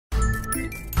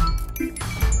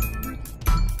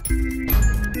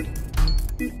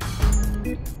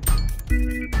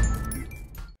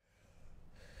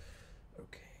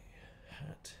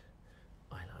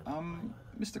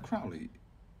Mr. Crowley,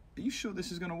 are you sure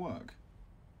this is going to work?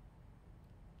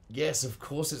 Yes, of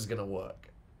course it's going to work.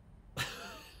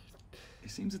 It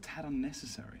seems a tad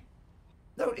unnecessary.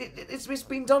 No, it's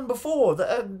been done before.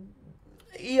 The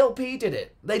ELP did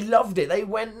it. They loved it. They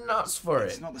went nuts for it.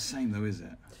 It's not the same though, is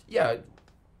it? Yeah.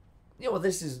 Yeah, well,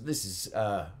 this is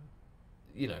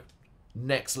you know,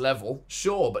 next level.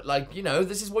 Sure, but like, you know,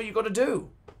 this is what you got to do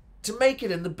to make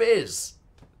it in the biz.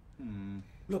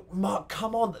 Look, Mark,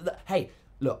 come on. Hey,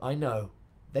 look, I know.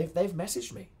 They've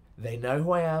messaged me. They know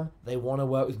who I am. They want to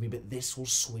work with me, but this will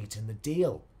sweeten the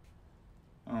deal.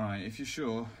 All right, if you're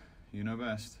sure, you know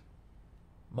best.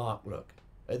 Mark, look.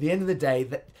 At the end of the day,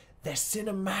 they're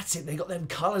cinematic. They got them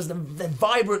colours. They're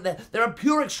vibrant. They're a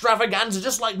pure extravaganza,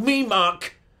 just like me,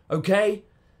 Mark. Okay?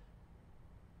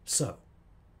 So,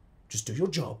 just do your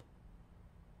job,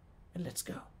 and let's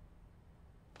go.